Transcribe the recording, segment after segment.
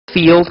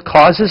field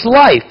causes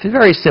life. It's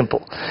very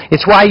simple.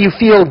 It's why you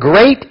feel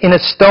great in a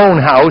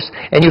stone house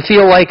and you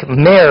feel like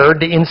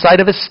marred inside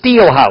of a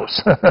steel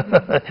house.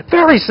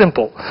 Very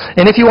simple.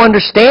 And if you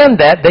understand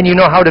that, then you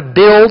know how to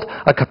build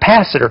a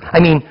capacitor,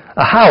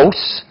 a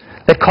house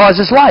that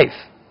causes life.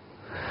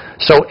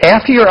 So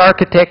after your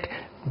architect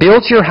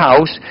builds your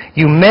house,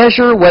 you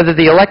measure whether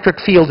the electric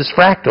field is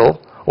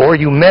fractal, or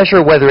you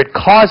measure whether it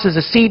causes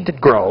a seed to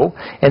grow,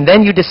 and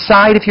then you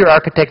decide if your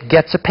architect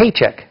gets a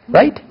paycheck,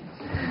 right?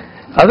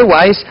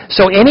 Otherwise,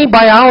 so any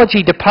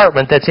biology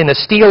department that's in a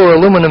steel or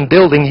aluminum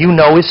building you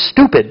know is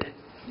stupid.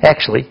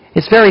 Actually,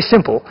 it's very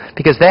simple,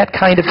 because that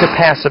kind of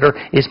capacitor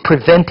is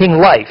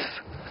preventing life.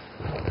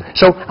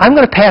 So I'm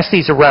going to pass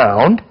these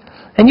around,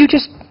 and you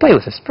just play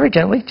with this very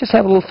gently. Just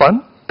have a little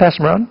fun. Pass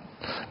them around.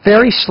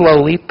 Very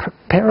slowly,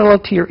 parallel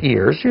to your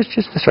ears. Just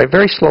this way.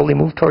 Very slowly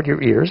move toward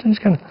your ears. And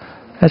just kind of,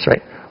 that's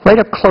right. Right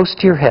up close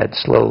to your head,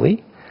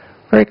 slowly.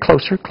 Very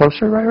closer,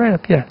 right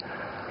up, yeah.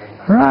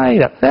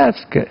 Right up.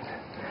 That's good.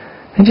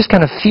 And just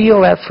kind of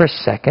feel that for a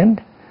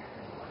second.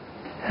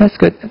 That's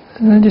good.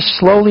 And then just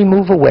slowly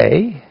move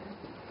away.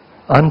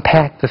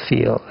 Unpack the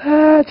field.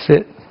 That's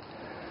it.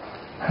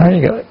 There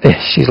you go.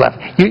 She's laughing.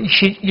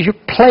 You're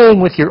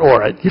playing with your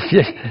aura.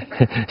 Yeah,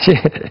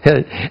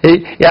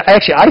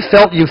 actually, I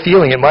felt you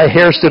feeling it. My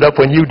hair stood up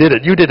when you did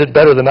it. You did it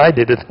better than I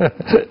did it.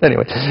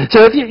 Anyway,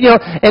 so if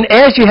and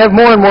as you have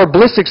more and more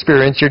bliss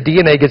experience, your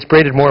DNA gets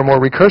braided more and more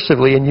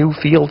recursively, and you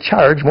feel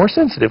charge more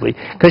sensitively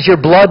because your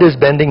blood is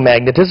bending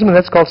magnetism, and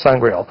that's called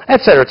sangreal,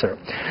 etc., etc.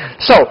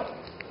 So,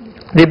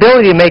 the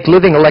ability to make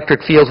living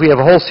electric fields, we have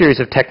a whole series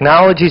of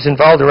technologies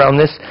involved around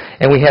this,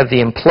 and we have the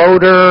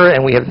imploder,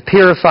 and we have the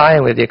purify,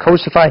 and we have the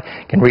acosify.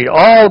 You can read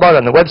all about it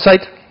on the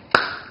website.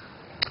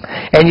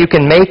 And you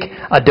can make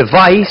a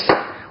device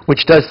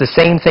which does the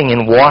same thing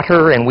in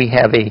water, and we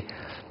have a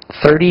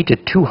 30 to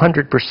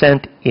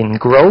 200% in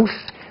growth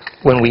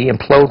when we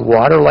implode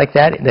water like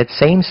that, that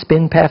same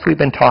spin path we've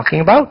been talking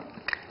about.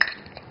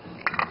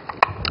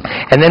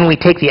 And then we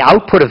take the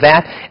output of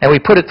that and we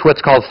put it to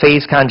what's called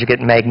phase conjugate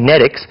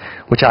magnetics,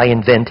 which I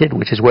invented,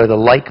 which is where the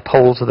like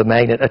poles of the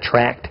magnet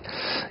attract.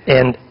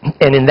 And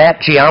in that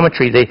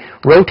geometry, the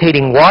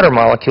rotating water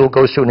molecule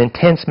goes through an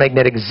intense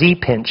magnetic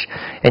Z-pinch,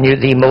 and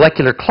the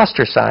molecular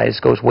cluster size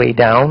goes way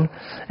down,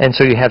 and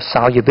so you have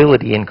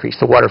solubility increase.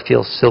 The water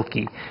feels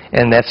silky,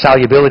 and that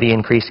solubility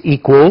increase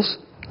equals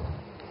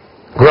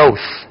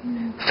growth.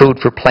 Food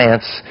for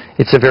plants.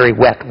 It's a very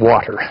wet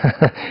water.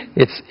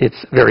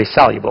 It's very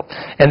soluble.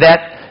 And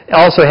that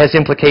also has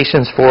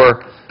implications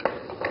for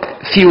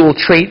fuel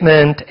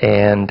treatment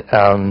and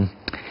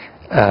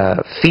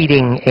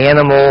feeding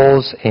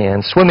animals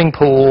and swimming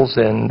pools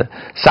and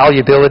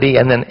solubility,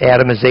 and then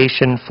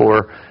atomization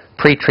for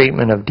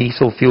pre-treatment of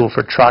diesel fuel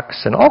for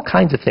trucks and all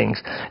kinds of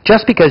things.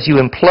 Just because you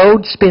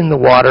implode, spin the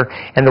water,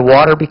 and the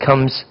water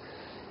becomes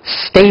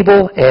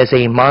stable as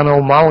a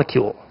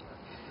monomolecule.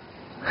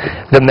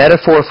 The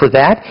metaphor for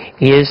that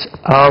is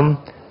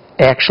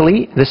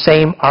actually the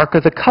same Ark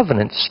of the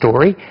Covenant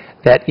story,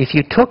 that if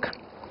you took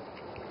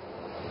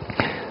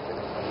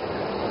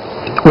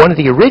one of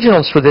the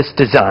originals for this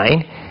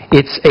design,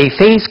 it's a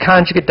phase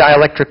conjugate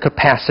dielectric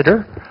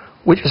capacitor,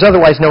 which is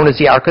otherwise known as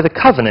the Ark of the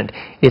Covenant.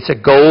 It's a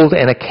gold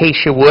and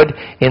acacia wood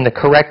in the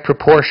correct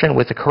proportion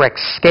with the correct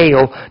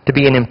scale to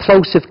be an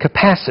implosive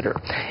capacitor.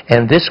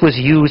 And this was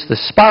used, the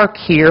spark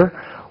here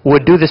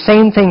would do the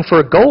same thing for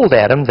a gold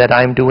atom that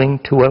I'm doing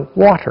to a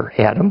water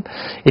atom.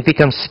 It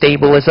becomes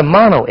stable as a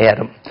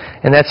monoatom.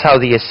 And that's how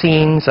the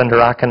Essenes under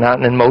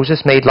Akhenaten and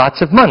Moses made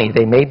lots of money.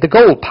 They made the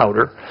gold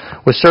powder,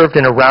 was served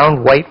in a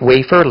round white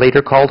wafer,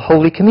 later called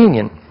Holy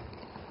Communion.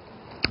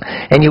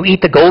 And you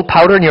eat the gold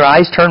powder and your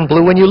eyes turn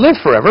blue and you live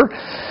forever.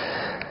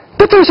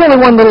 But there's only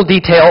one little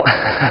detail,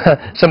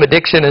 some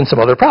addiction and some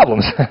other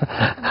problems.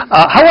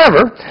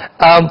 However,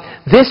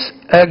 this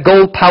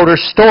gold powder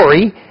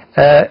story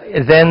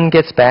then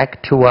gets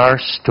back to our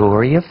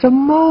story of the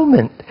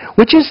moment,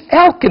 which is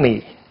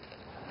alchemy.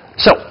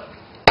 So,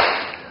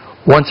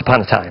 once upon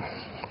a time,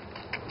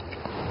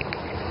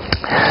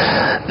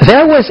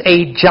 there was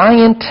a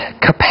giant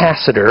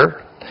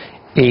capacitor,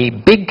 a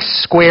big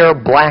square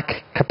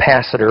black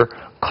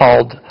capacitor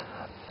called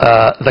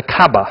the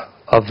Kaaba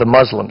of the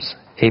Muslims,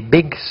 a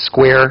big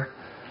square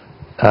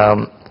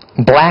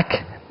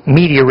black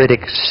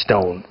meteoritic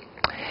stone.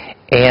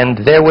 And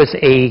there was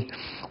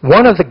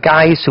one of the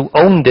guys who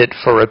owned it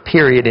for a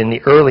period in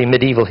the early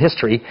medieval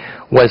history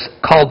was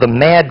called the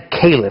Mad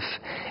Caliph,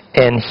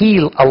 and he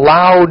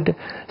allowed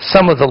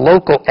some of the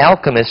local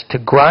alchemists to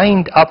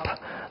grind up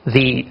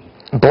the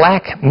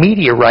black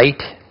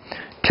meteorite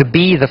to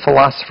be the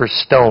philosopher's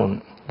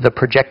stone, the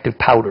projective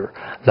powder,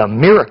 the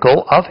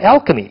miracle of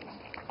alchemy.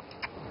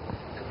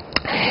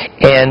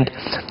 And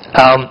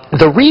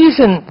the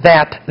reason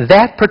that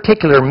that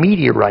particular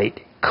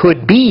meteorite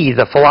could be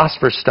the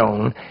philosopher's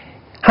stone,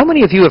 how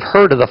many of you have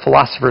heard of the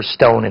philosopher's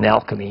stone in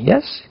alchemy?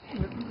 Yes?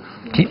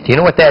 Do you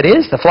know what that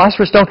is? The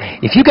philosopher's stone?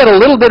 If you get a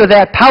little bit of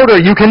that powder,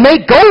 you can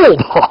make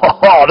gold.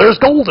 Oh, there's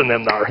gold in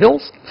them, our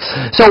hills.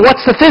 So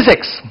what's the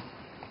physics?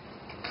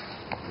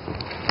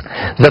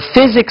 The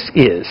physics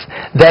is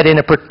that in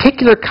a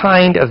particular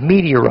kind of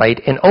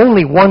meteorite, and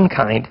only one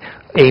kind,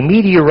 a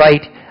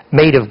meteorite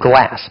made of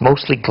glass,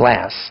 mostly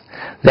glass,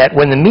 that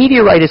when the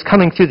meteorite is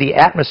coming through the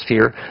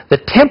atmosphere, the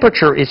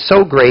temperature is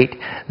so great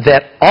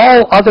that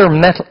all other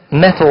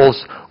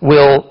metals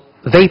will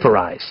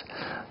vaporize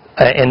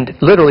and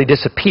literally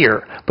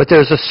disappear. But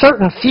there's a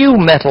certain few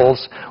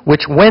metals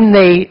which, when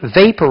they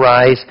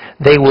vaporize,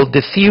 they will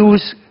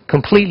diffuse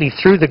completely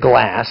through the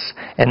glass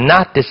and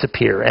not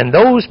disappear. And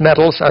those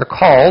metals are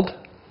called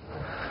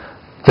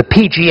the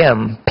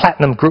PGM,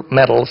 platinum group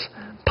metals,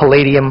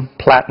 palladium,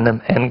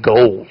 platinum, and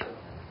gold.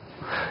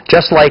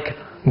 Just like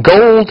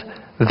gold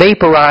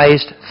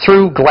vaporized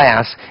through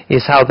glass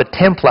is how the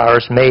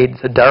Templars made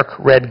the dark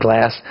red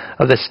glass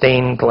of the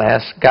stained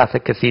glass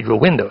Gothic cathedral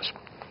windows.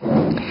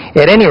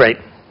 At any rate,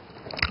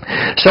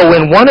 so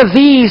when one of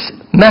these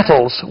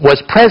metals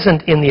was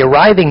present in the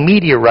arriving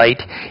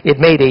meteorite, it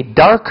made a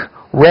dark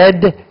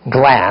red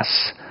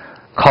glass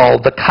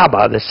called the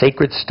Kaaba, the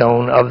sacred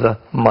stone of the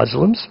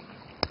Muslims.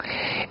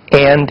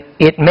 And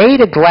it made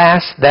a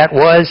glass that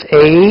was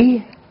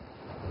a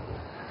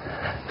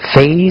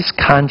phase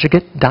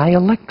conjugate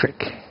dielectric.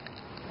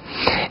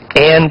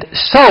 And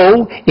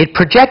so it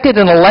projected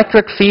an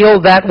electric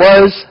field that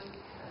was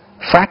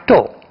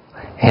fractal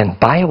and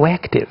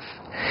bioactive.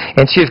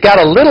 And so you've got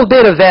a little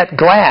bit of that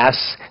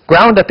glass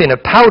ground up in a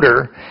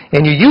powder,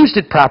 and you used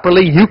it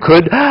properly, you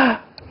could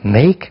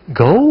make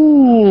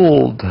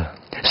gold.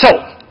 So,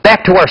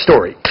 back to our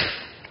story.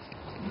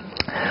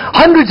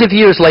 Hundreds of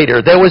years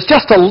later, there was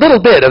just a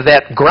little bit of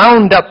that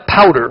ground up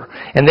powder,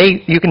 and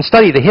you can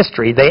study the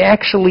history. They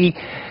actually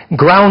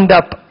ground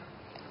up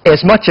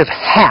as much as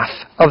half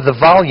of the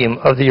volume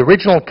of the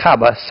original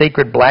Kaaba,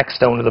 sacred black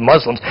stone of the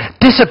Muslims,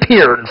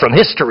 disappeared from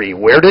history.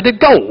 Where did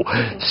it go?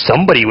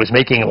 Somebody was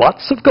making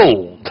lots of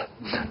gold.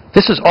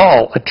 This is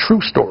all a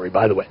true story,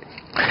 by the way.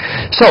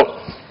 So,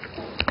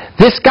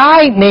 this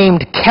guy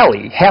named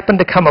Kelly happened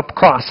to come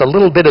across a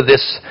little bit of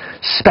this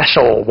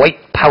special white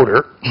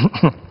powder.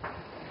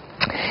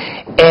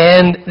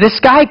 And this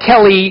guy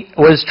Kelly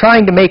was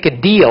trying to make a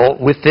deal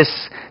with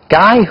this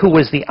guy who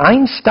was the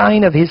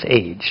Einstein of his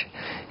age.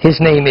 His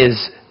name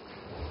is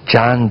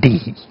John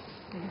Dee.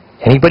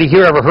 Anybody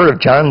here ever heard of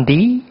John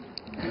Dee?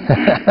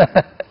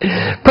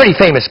 Pretty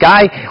famous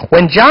guy.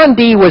 When John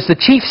Dee was the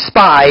chief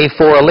spy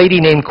for a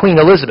lady named Queen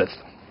Elizabeth.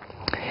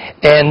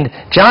 And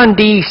John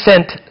Dee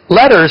sent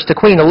letters to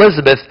Queen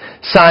Elizabeth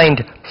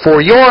signed,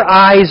 "For your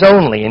eyes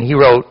only." And he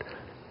wrote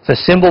the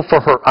symbol for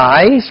her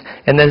eyes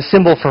and then a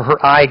symbol for her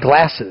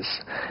eyeglasses.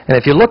 And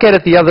if you look at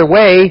it the other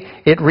way,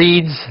 it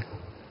reads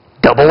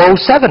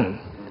 007.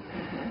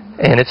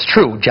 And it's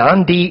true.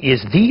 John Dee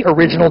is the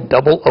original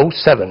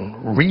 007.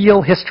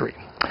 Real history.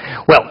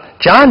 Well,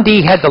 John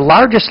Dee had the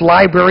largest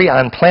library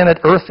on planet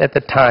Earth at the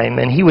time,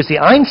 and he was the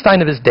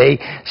Einstein of his day,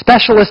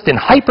 specialist in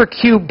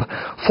hypercube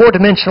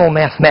four-dimensional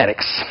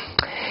mathematics.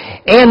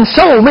 And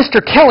so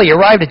Mr. Kelly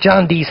arrived at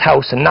John Dee's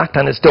house and knocked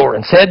on his door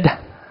and said,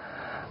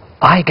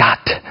 "I got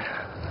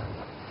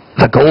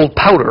the gold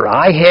powder.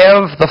 I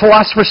have the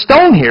Philosopher's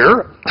Stone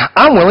here.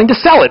 I'm willing to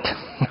sell it."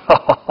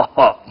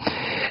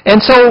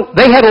 And so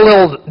they had a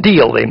little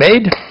deal they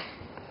made.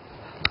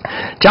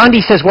 John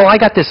Dee says, "Well, I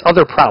got this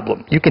other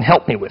problem you can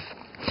help me with."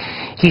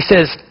 He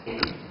says,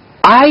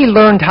 "I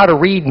learned how to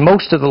read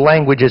most of the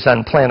languages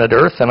on planet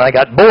Earth, and I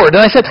got bored.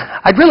 And I said,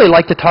 I'd really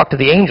like to talk to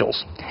the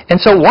angels." And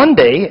so one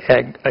day,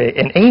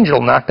 an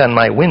angel knocked on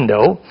my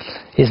window.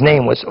 His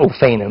name was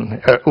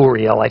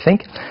Uriel, I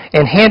think,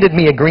 and handed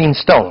me a green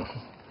stone,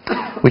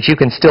 which you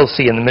can still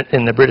see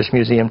in the British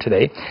Museum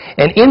today.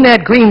 And in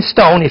that green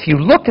stone, if you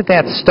looked at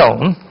that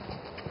stone,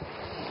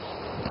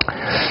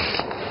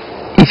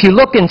 if you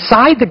look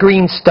inside the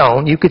green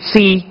stone, you could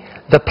see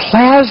the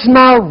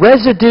plasma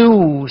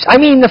residues. I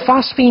mean, the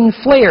phosphine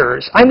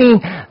flares. I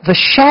mean, the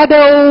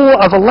shadow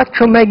of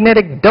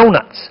electromagnetic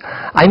donuts.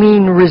 I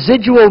mean,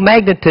 residual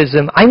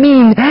magnetism. I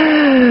mean,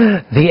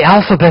 the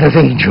alphabet of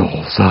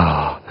angels.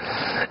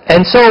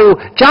 And so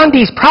John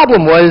Dee's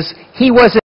problem was he wasn't